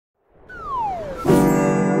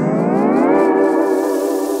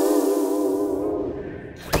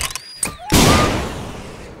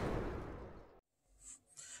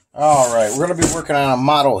Alright, we're going to be working on a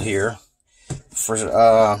model here for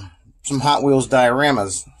some Hot Wheels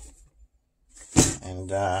dioramas.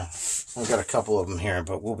 And I've got a couple of them here,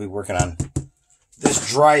 but we'll be working on this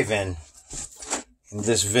drive-in in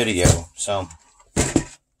this video. So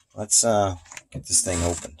let's get this thing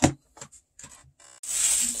opened.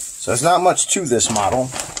 So there's not much to this model.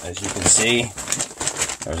 As you can see,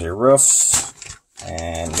 there's a roof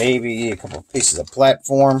and maybe a couple of pieces of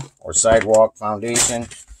platform or sidewalk foundation.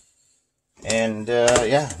 And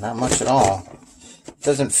yeah, not much at all. It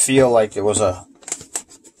doesn't feel like there was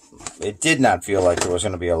it did not feel like there was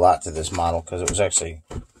going to be a lot to this model because it was actually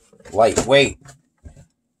lightweight,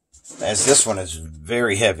 as this one is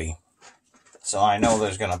very heavy. So I know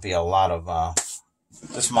there's going to be a lot of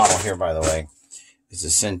this model here, by the way, is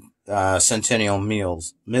a Centennial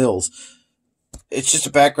Mills. It's just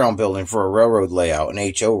a background building for a railroad layout,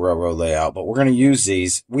 an HO railroad layout, but we're going to use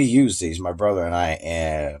these. We use these, my brother and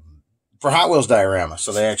I, for Hot Wheels diorama,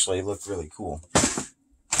 so they actually look really cool.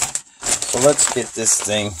 So let's get this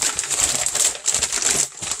thing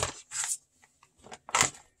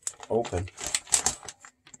open.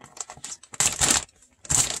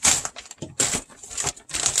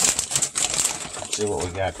 Let's see what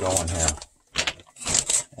we got going here.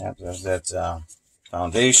 Yep, there's that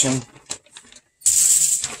foundation.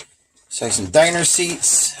 Looks like some diner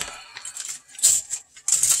seats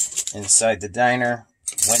inside the diner.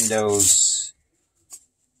 Windows,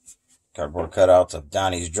 cardboard cutouts of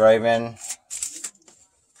Donnie's Drive-In,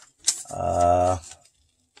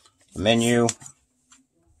 menu,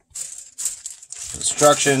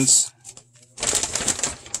 instructions,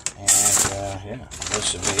 and yeah,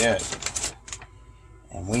 this should be it.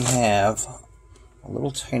 And we have a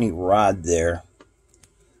little tiny rod there.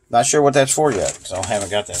 Not sure what that's for yet, so I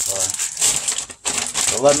haven't got that far.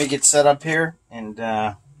 So let me get set up here, and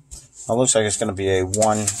it looks like it's going to be a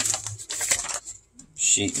one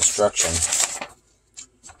sheet instruction.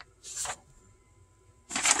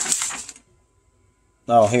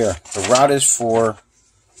 Oh, here. The rod is for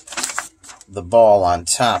the ball on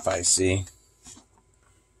top, I see.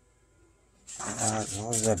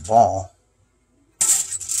 What is that ball?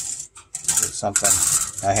 Is it something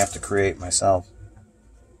I have to create myself?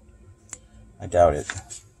 I doubt it.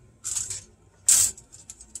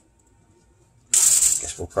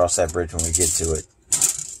 We'll cross that bridge when we get to it.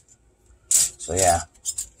 So yeah,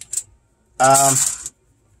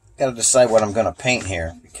 gotta decide what I'm gonna paint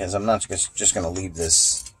here, because I'm not just gonna leave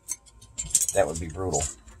this. That would be brutal.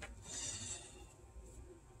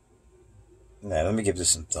 Now let me give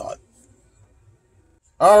this some thought.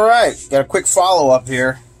 All right, got a quick follow up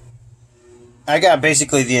here. I got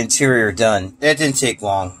basically the interior done. That didn't take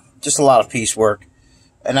long, just a lot of piecework,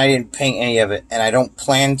 and I didn't paint any of it, and I don't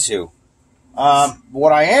plan to.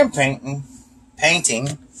 What I am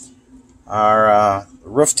painting are the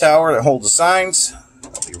roof tower that holds the signs.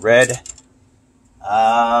 That'll be red.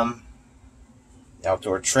 The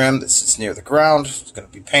outdoor trim that sits near the ground is going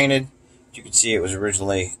to be painted. You can see it was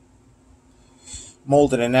originally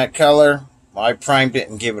molded in that color. Well, I primed it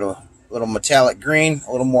and gave it a little metallic green,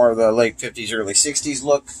 a little more of the late 50s, early 60s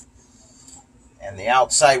look. And the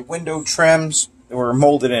outside window trims were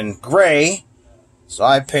molded in gray, so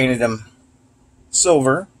I painted them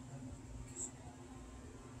silver.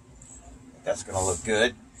 That's gonna look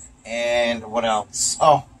good. And what else?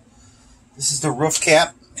 Oh, this is the roof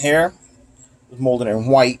cap here. It was molded in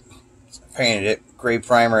white. So I painted it gray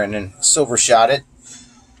primer and then silver shot it,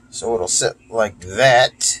 so it'll sit like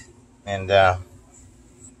that. And as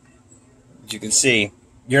you can see,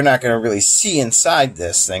 you're not gonna really see inside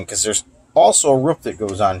this thing because there's also a roof that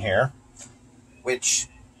goes on here, which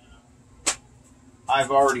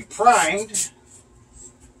I've already primed.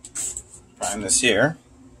 Prime this here.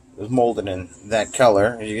 It was molded in that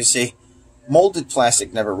color. As you can see, molded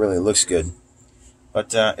plastic never really looks good,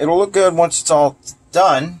 but it'll look good once it's all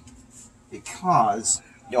done, because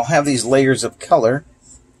you'll have these layers of color.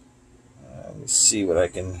 Let me see what I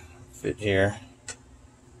can fit here.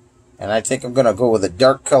 And I think I'm going to go with a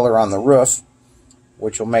dark color on the roof,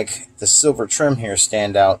 which will make the silver trim here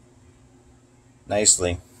stand out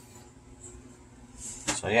nicely.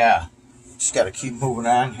 So yeah, just got to keep moving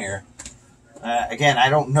on here. Again,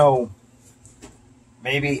 I don't know,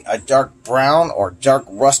 maybe a dark brown or dark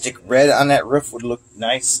rustic red on that roof would look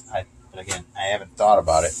nice. But again, I haven't thought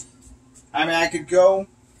about it. I mean, I could go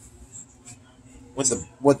with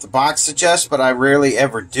what the box suggests, but I rarely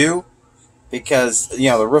ever do, because,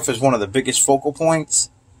 you know, the roof is one of the biggest focal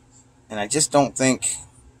points, and I just don't think,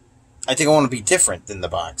 I think I want to be different than the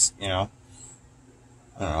box, you know.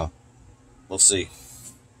 I don't know. We'll see.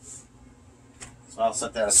 So I'll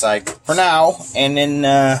set that aside for now, and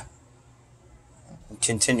then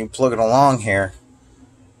continue plugging along here.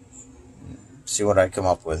 See what I come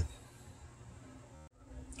up with.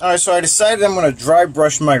 Alright, so I decided I'm going to dry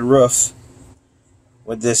brush my roof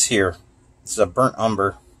with this here. This is a burnt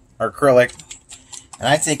umber acrylic. And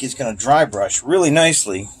I think it's going to dry brush really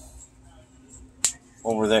nicely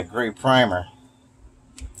over that gray primer.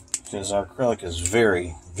 Because our acrylic is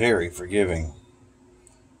very, very forgiving.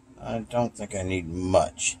 I don't think I need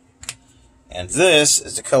much. And this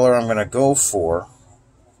is the color I'm going to go for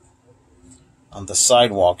on the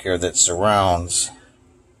sidewalk here that surrounds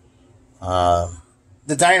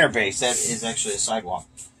the diner base. That is actually a sidewalk.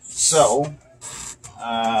 So,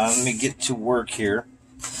 let me get to work here.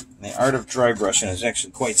 The art of dry brushing is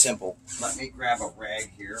actually quite simple. Let me grab a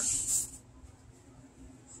rag here.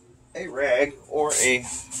 A rag or a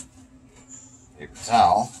paper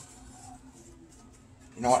towel.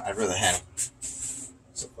 You know what? I'd rather have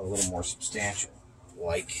something a little more substantial,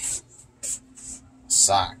 like a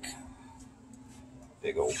sock.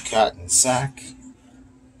 Big old cotton sock.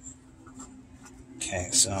 Okay,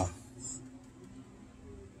 so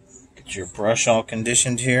get your brush all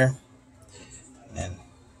conditioned here, and then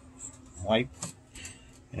wipe,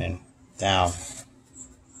 and then down.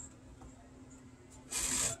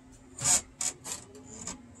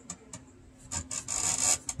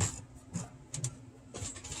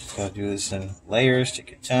 Just gotta do this in layers.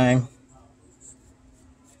 Take your time.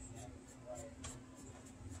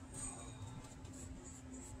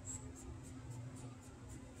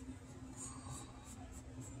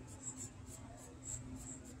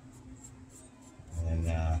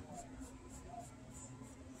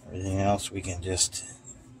 Everything else we can just,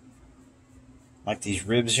 like these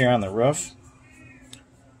ribs here on the roof,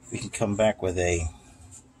 we can come back with a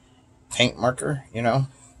paint marker, you know,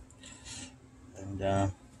 and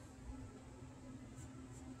a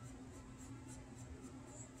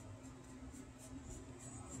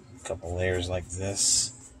couple layers like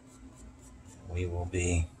this. We will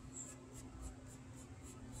be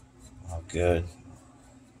all good.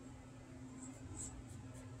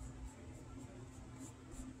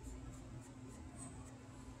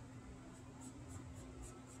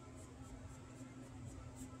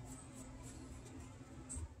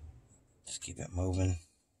 Just keep it moving.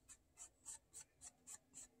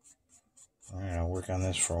 Alright, I'll work on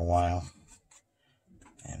this for a while.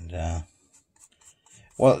 And,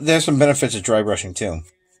 well, there's some benefits of dry brushing too.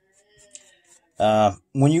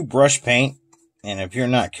 When you brush paint, and if you're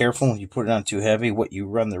not careful, you put it on too heavy, what you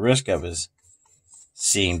run the risk of is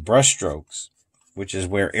seeing brush strokes, which is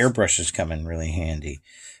where airbrushes come in really handy.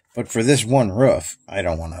 But for this one roof, I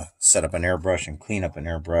don't want to set up an airbrush and clean up an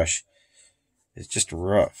airbrush. It's just a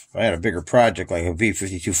roof. If I had a bigger project like a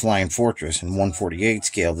B-52 Flying Fortress in 1/48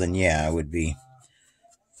 scale, then yeah, I would be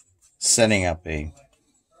setting up an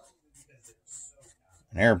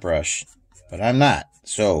airbrush. But I'm not.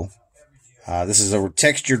 So, this is a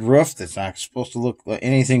textured roof that's not supposed to look like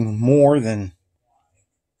anything more than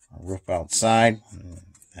a roof outside.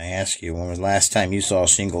 I ask you, when was the last time you saw a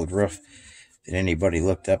shingled roof? Did anybody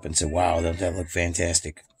looked up and said, wow, that look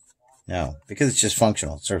fantastic? No, because it's just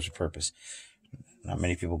functional. It serves a purpose. Not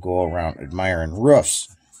many people go around admiring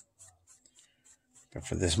roofs. But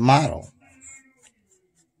for this model,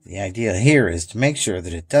 the idea here is to make sure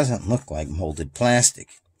that it doesn't look like molded plastic.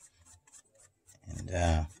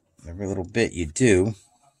 And every little bit you do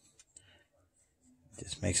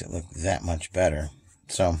just makes it look that much better.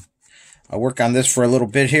 So I'll work on this for a little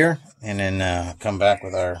bit here, and then come back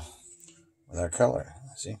with our color.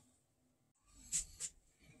 See?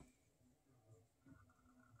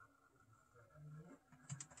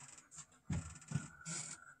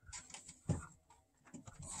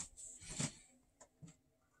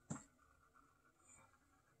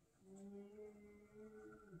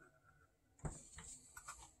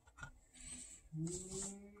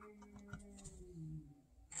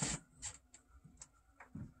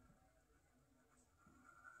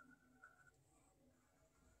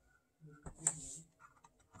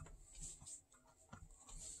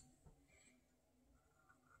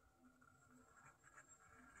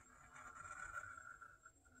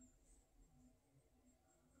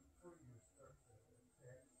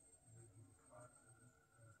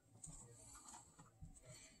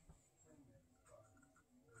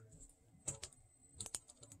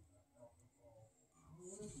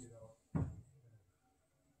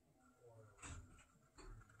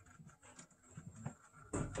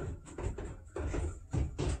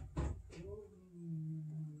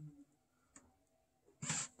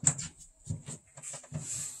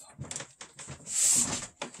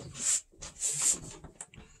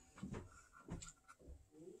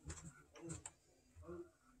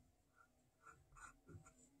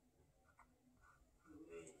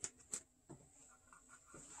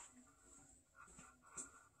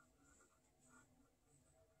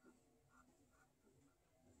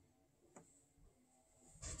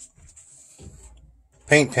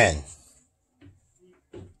 paint pen.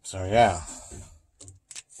 So yeah,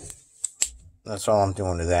 that's all I'm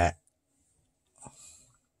doing to that.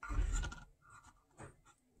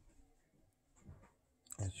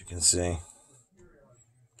 As you can see,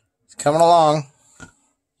 it's coming along.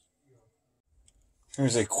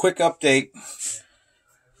 Here's a quick update.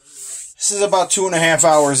 This is about 2.5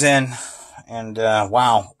 hours in, and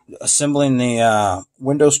wow, assembling the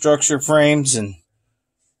window structure frames, and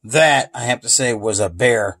that, I have to say, was a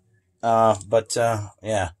bear. But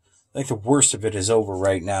yeah, I think the worst of it is over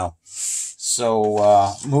right now.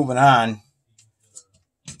 So moving on,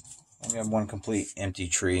 we have one complete empty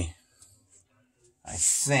tree. I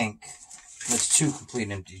think that's 2 complete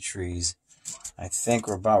empty trees. I think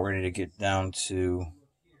we're about ready to get down to,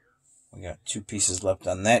 we got 2 pieces left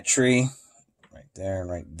on that tree, right there and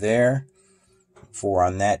right there, 4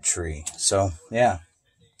 on that tree. So yeah,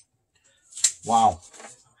 wow.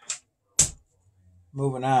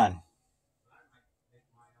 Moving on,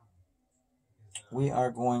 we are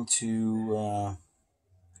going to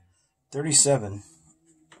 37,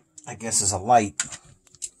 I guess, is a light.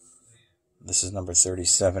 This is number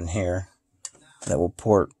 37 here. That will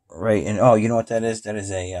port right in. Oh, you know what that is? That is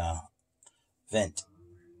a vent.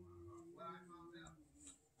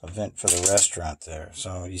 A vent for the restaurant there.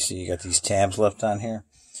 So you see you got these tabs left on here.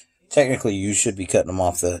 Technically, you should be cutting them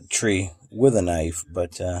off the tree with a knife,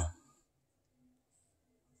 but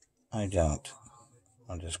I don't.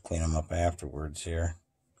 I'll just clean them up afterwards here.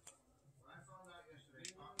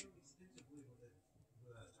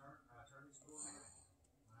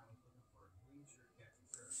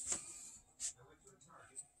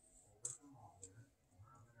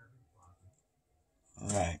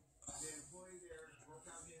 Alright.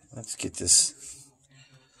 Let's get this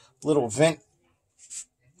little vent.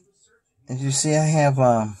 As you see, I have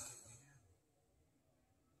a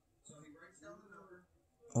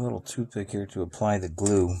little toothpick here to apply the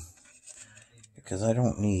glue, because I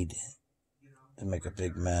don't need to make a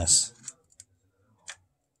big mess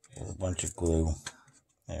with a bunch of glue.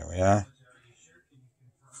 There we are.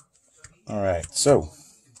 Alright, so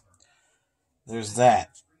there's that.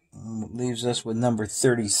 Leaves us with number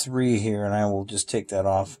 33 here, and I will just take that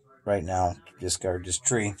off right now to discard this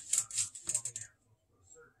tree.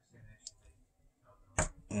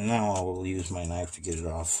 Now I will use my knife to get it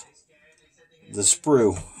off the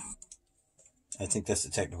sprue. I think that's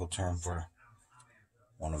the technical term for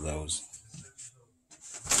one of those.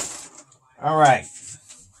 Alright.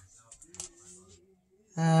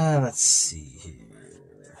 Let's see here.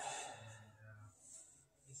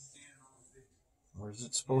 Where's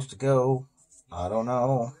it supposed to go? I don't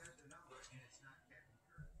know.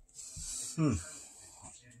 Let me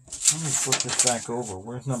flip this back over.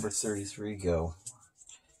 Where's number 33 go?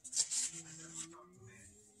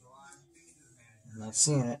 I'm not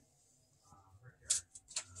seeing it.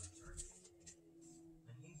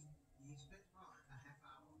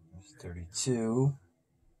 There's 32.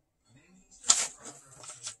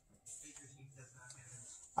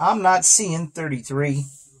 I'm not seeing 33.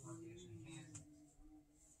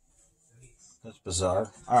 That's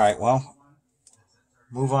bizarre. Alright, well,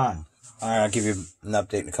 move on. Alright, I'll give you an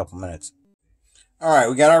update in a couple minutes. Alright,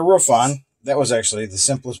 we got our roof on. That was actually the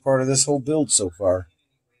simplest part of this whole build so far.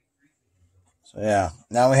 So yeah,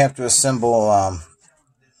 now we have to assemble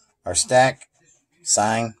our stack,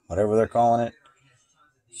 sign, whatever they're calling it.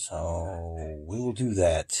 So we will do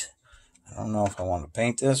that. I don't know if I want to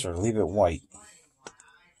paint this or leave it white.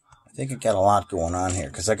 I think it got a lot going on here,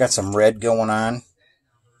 because I got some red going on,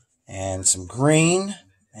 and some green,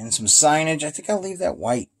 and some signage. I think I'll leave that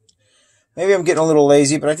white. Maybe I'm getting a little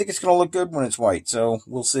lazy, but I think it's going to look good when it's white, so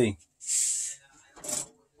we'll see.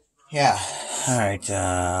 Yeah. Alright,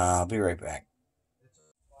 I'll be right back.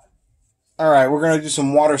 Alright, we're going to do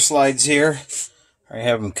some water slides here. I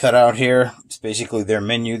have them cut out here. It's basically their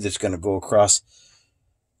menu that's going to go across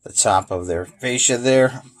the top of their fascia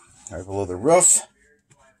there, right below the roof.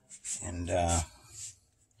 And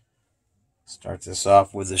start this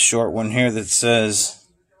off with the short one here that says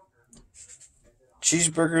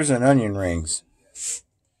cheeseburgers and onion rings.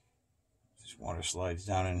 Just water slides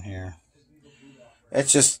down in here.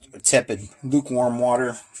 That's just a tepid, lukewarm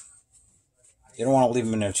water. You don't want to leave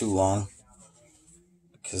them in there too long,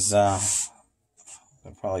 because they'll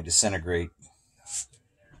probably disintegrate.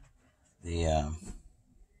 Let's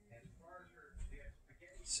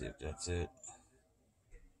see if that's it.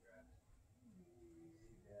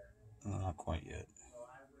 Not quite yet.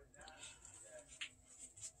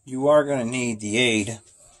 You are going to need the aid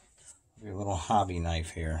of your little hobby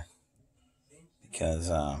knife here, because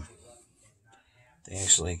they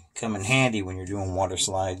actually come in handy when you're doing water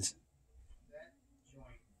slides.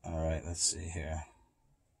 Alright, let's see here.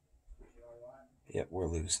 Yep, we're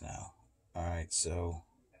loose now. Alright, so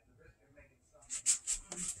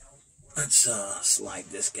let's slide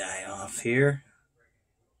this guy off here.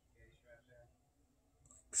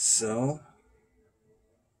 So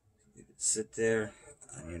you can sit there,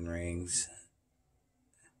 onion rings.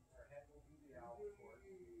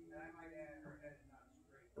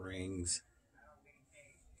 Rings.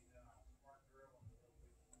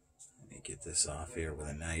 Let me get this off here with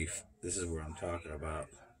a knife. This is what I'm talking about.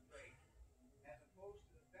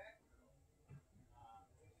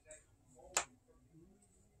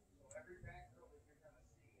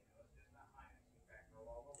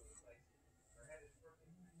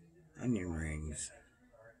 Onion rings.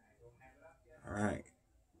 Alright.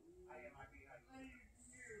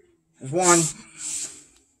 There's one. Let's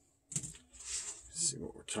see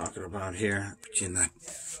what we're talking about here. Put you in the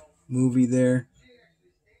movie there.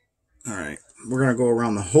 Alright. We're going to go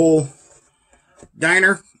around the whole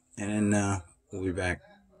diner. And we'll be back.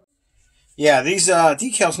 Yeah, these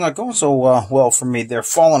decals not going so well for me. They're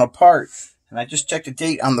falling apart. And I just checked the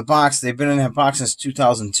date on the box. They've been in that box since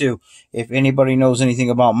 2002. If anybody knows anything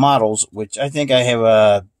about models, which I think I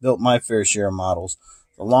have built my fair share of models,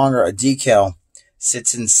 the longer a decal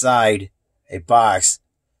sits inside a box,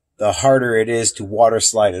 the harder it is to water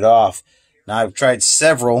slide it off. Now, I've tried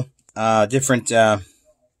several different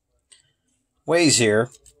ways here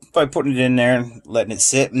by putting it in there and letting it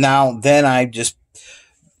sit. Now, then I just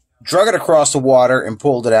drug it across the water and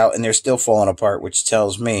pulled it out, and they're still falling apart, which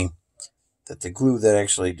tells me that the glue that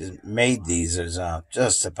actually made these is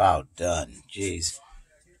just about done. Jeez.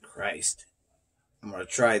 Christ. I'm going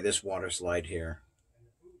to try this water slide here.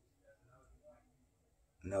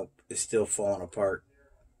 Nope. It's still falling apart.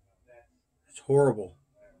 It's horrible.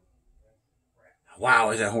 Wow,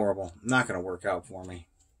 is that horrible. Not going to work out for me.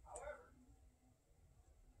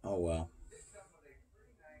 Oh, well.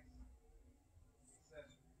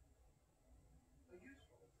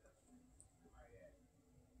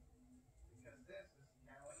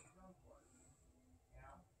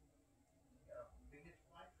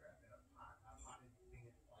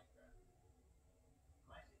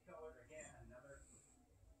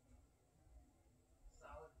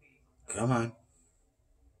 Come on.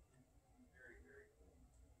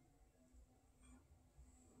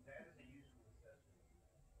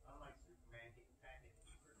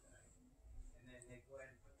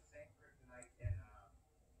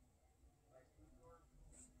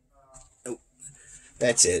 Oh,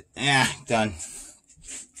 that's it. Done.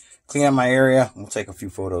 Clean up my area. We'll take a few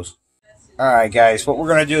photos. Alright, guys. What we're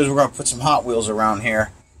going to do is we're going to put some Hot Wheels around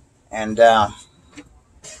here. And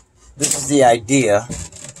this is the idea.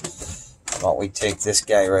 How about we take this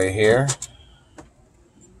guy right here.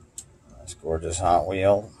 This gorgeous Hot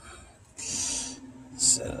Wheel.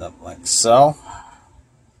 Set it up like so.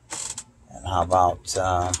 And how about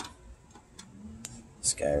this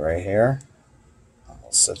guy right here?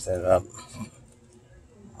 We'll set that up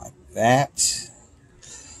like that.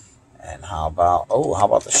 And how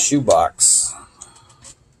about the shoebox?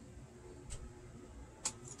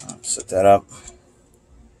 Set that up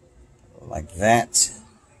like that.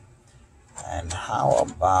 And how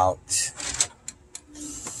about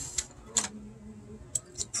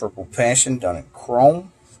Purple Passion done in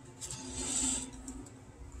chrome?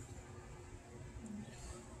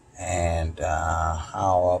 And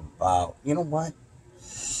how about, you know what?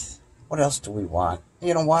 What else do we want?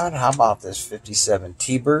 You know what? How about this 57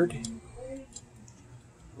 T-Bird?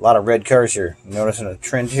 A lot of red cars here. You noticing a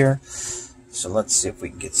trend here? So let's see if we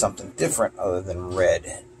can get something different other than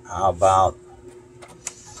red. How about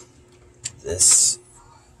this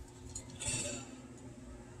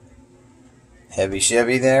heavy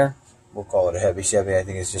Chevy there? We'll call it a heavy Chevy. I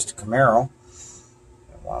think it's just a Camaro.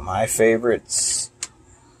 One of my favorites.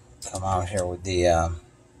 Come out here with the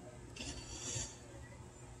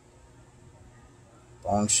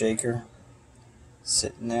bone shaker.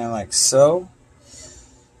 Sitting there like so.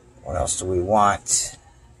 What else do we want?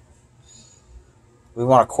 We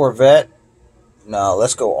want a Corvette? No,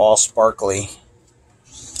 let's go all sparkly.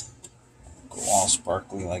 Go all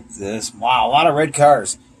sparkly like this. Wow, a lot of red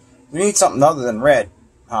cars. We need something other than red.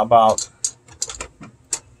 How about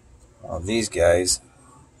these guys?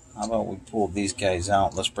 How about we pull these guys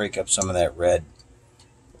out? Let's break up some of that red.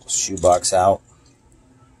 Shoebox out.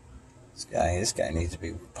 This guy needs to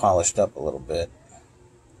be polished up a little bit.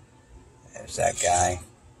 There's that guy.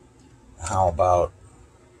 How about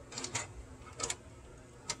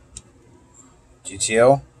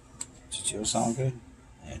GTO? GTO sound good?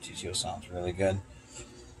 Yeah, GTO sounds really good.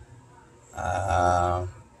 How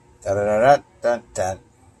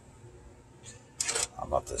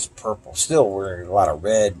about this purple? Still wearing a lot of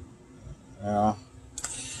red. You know,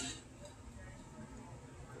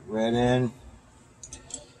 red in.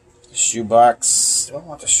 Shoebox. I don't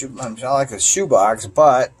want the shoe. I like the shoebox,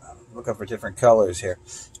 but I'm looking for different colors here.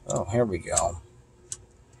 Oh, here we go.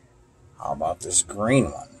 How about this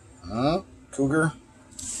green one? Cougar.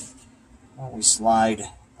 Why don't we slide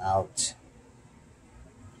out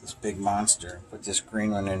this big monster? Put this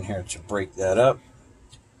green one in here to break that up.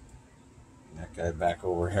 That guy back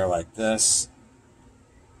over here like this.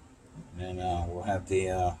 And then we'll have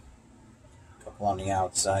the couple on the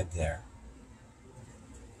outside there.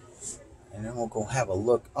 And then we'll go have a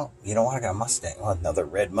look. Oh, you know what? I got a Mustang. Oh, another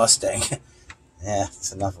red Mustang. Yeah,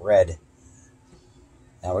 it's enough red.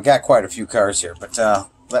 Now, we got quite a few cars here, but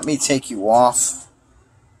let me take you off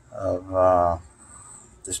of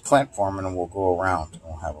this platform and we'll go around and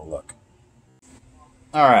we'll have a look.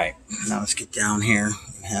 Alright, now let's get down here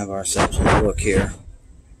and have ourselves a look here.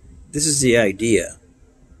 This is the idea.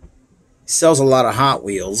 He sells a lot of Hot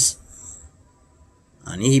Wheels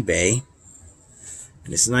on eBay,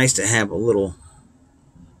 and it's nice to have a little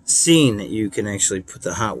scene that you can actually put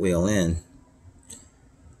the Hot Wheel in.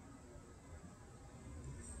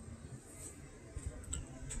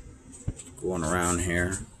 Going around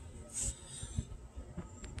here.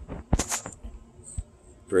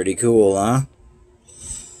 Pretty cool, huh?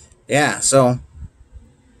 Yeah, so,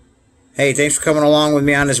 hey, thanks for coming along with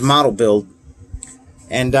me on this model build.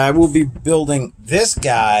 And I will be building this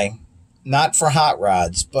guy, not for hot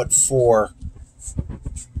rods, but for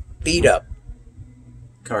beat-up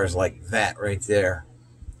cars like that right there.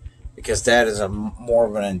 Because that is a more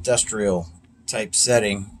of an industrial type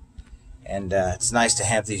setting. And it's nice to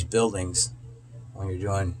have these buildings when you're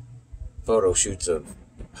doing photo shoots of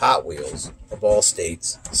Hot Wheels of all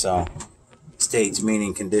states. So, states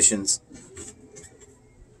meaning conditions.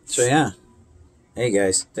 So yeah. Hey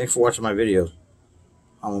guys, thanks for watching my videos.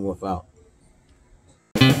 I'm Wolf out.